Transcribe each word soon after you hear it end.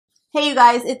Hey you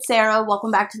guys, it's Sarah.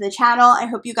 Welcome back to the channel. I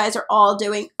hope you guys are all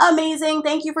doing amazing.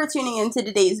 Thank you for tuning into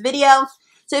today's video.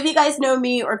 So if you guys know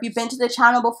me or if you've been to the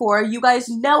channel before, you guys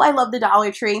know I love the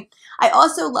Dollar Tree. I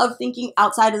also love thinking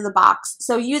outside of the box.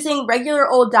 So using regular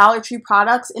old Dollar Tree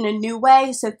products in a new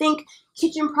way. So think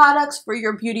kitchen products for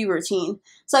your beauty routine.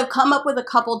 So I've come up with a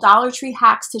couple Dollar Tree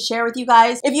hacks to share with you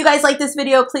guys. If you guys like this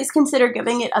video, please consider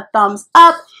giving it a thumbs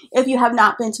up. If you have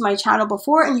not been to my channel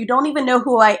before and you don't even know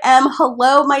who I am,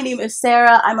 hello, my name is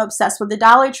Sarah. I'm obsessed with the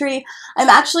Dollar Tree. I'm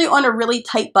actually on a really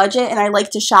tight budget and I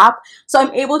like to shop. So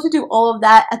I'm able to do all of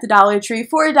that at the Dollar Tree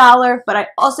for $1, but I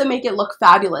also make it look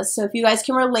fabulous. So if you guys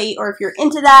can relate or if you're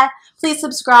into that, please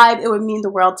subscribe. It would mean the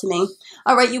world to me.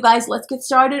 All right, you guys, let's get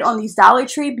started on these Dollar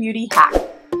Tree beauty hacks.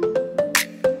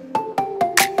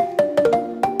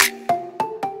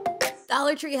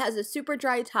 Dollar Tree has a super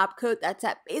dry top coat that's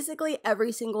at basically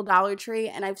every single Dollar Tree,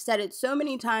 and I've said it so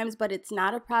many times, but it's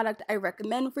not a product I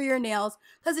recommend for your nails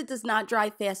because it does not dry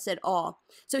fast at all.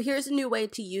 So here's a new way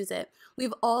to use it.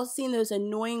 We've all seen those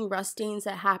annoying rust stains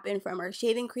that happen from our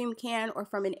shaving cream can or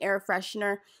from an air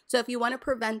freshener. So if you want to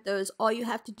prevent those, all you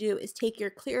have to do is take your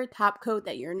clear top coat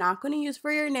that you're not going to use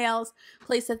for your nails,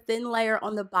 place a thin layer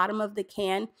on the bottom of the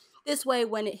can. This way,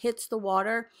 when it hits the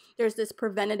water, there's this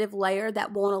preventative layer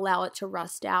that won't allow it to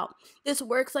rust out. This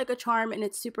works like a charm and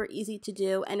it's super easy to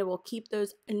do, and it will keep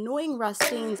those annoying rust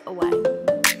stains away.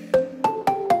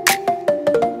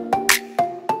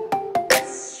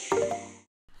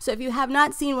 So if you have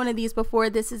not seen one of these before,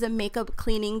 this is a makeup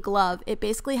cleaning glove. It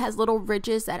basically has little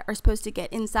ridges that are supposed to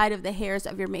get inside of the hairs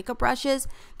of your makeup brushes.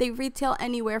 They retail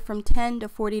anywhere from $10 to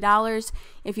 $40.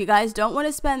 If you guys don't want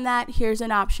to spend that, here's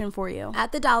an option for you.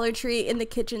 At the Dollar Tree in the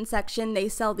kitchen section, they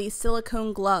sell these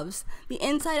silicone gloves. The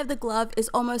inside of the glove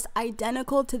is almost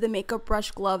identical to the makeup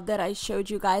brush glove that I showed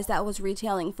you guys that was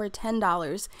retailing for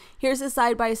 $10. Here's a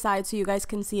side by side so you guys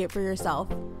can see it for yourself.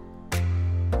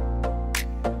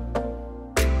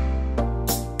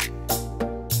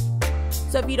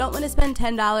 So if you don't want to spend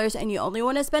 $10 and you only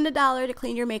want to spend $1 to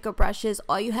clean your makeup brushes,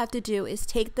 all you have to do is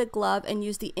take the glove and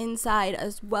use the inside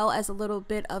as well as a little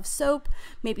bit of soap,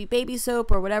 maybe baby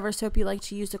soap or whatever soap you like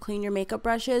to use to clean your makeup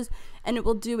brushes, and it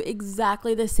will do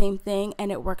exactly the same thing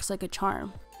and it works like a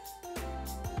charm.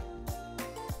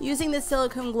 Using the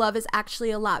silicone glove is actually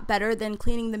a lot better than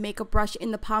cleaning the makeup brush in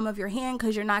the palm of your hand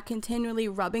because you're not continually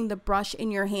rubbing the brush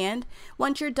in your hand.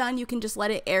 Once you're done, you can just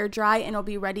let it air dry and it'll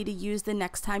be ready to use the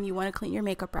next time you want to clean your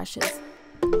makeup brushes.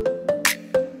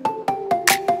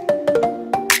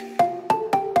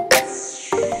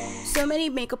 So many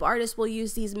makeup artists will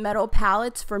use these metal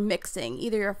palettes for mixing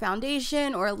either your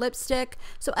foundation or a lipstick.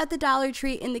 So at the Dollar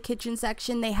Tree in the kitchen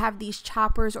section, they have these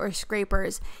choppers or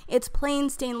scrapers. It's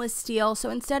plain stainless steel, so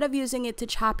instead of using it to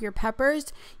chop your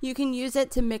peppers, you can use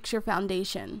it to mix your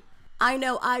foundation. I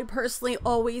know I personally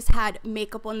always had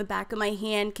makeup on the back of my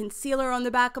hand, concealer on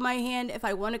the back of my hand. If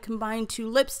I want to combine two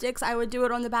lipsticks, I would do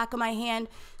it on the back of my hand.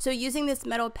 So using this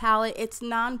metal palette, it's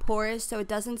non-porous, so it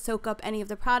doesn't soak up any of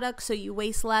the product, so you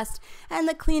waste less, and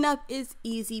the cleanup is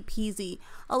easy peasy.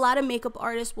 A lot of makeup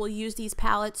artists will use these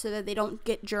palettes so that they don't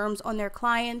get germs on their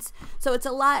clients. So it's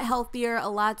a lot healthier, a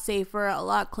lot safer, a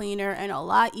lot cleaner, and a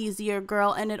lot easier,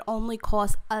 girl, and it only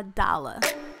costs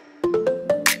 $1.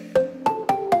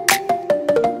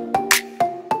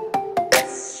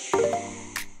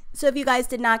 So if you guys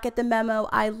did not get the memo,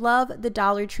 I love the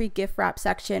Dollar Tree gift wrap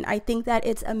section. I think that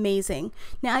it's amazing.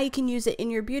 Now you can use it in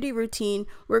your beauty routine.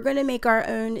 We're going to make our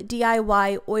own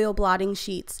DIY oil blotting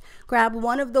sheets. Grab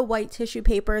one of the white tissue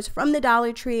papers from the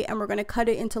Dollar Tree and we're going to cut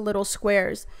it into little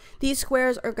squares. These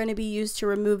squares are going to be used to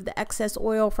remove the excess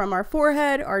oil from our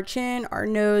forehead, our chin, our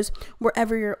nose,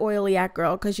 wherever you're oily at,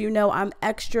 girl, because you know I'm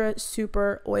extra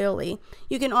super oily.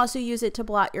 You can also use it to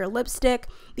blot your lipstick.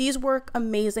 These work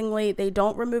amazingly. They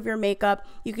don't remove your makeup.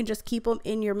 You can just keep them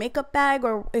in your makeup bag,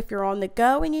 or if you're on the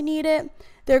go and you need it,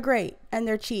 they're great and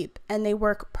they're cheap and they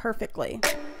work perfectly.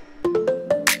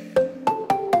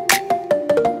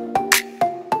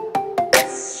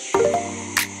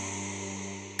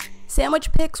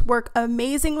 Sandwich picks work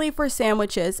amazingly for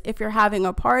sandwiches if you're having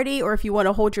a party or if you want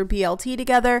to hold your BLT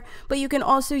together, but you can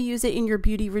also use it in your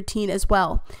beauty routine as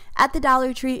well. At the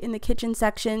Dollar Tree in the kitchen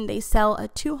section, they sell a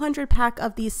 200 pack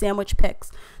of these sandwich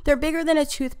picks. They're bigger than a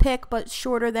toothpick but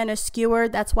shorter than a skewer.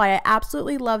 That's why I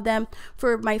absolutely love them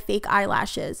for my fake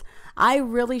eyelashes. I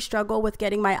really struggle with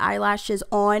getting my eyelashes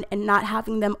on and not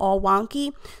having them all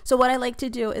wonky. So what I like to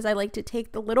do is I like to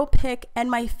take the little pick and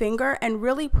my finger and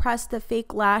really press the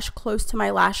fake lash close close to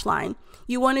my lash line.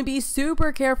 You want to be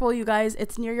super careful, you guys.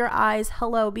 It's near your eyes.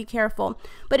 Hello, be careful.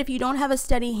 But if you don't have a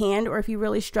steady hand, or if you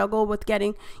really struggle with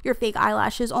getting your fake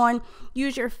eyelashes on,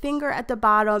 use your finger at the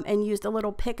bottom and use the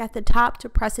little pick at the top to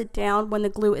press it down when the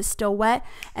glue is still wet,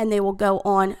 and they will go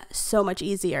on so much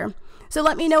easier. So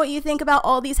let me know what you think about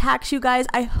all these hacks, you guys.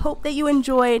 I hope that you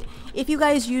enjoyed. If you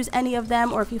guys use any of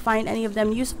them, or if you find any of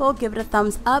them useful, give it a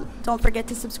thumbs up. Don't forget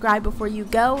to subscribe before you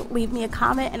go. Leave me a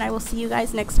comment, and I will see you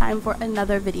guys next time for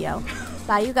another video.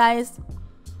 Bye, you guys.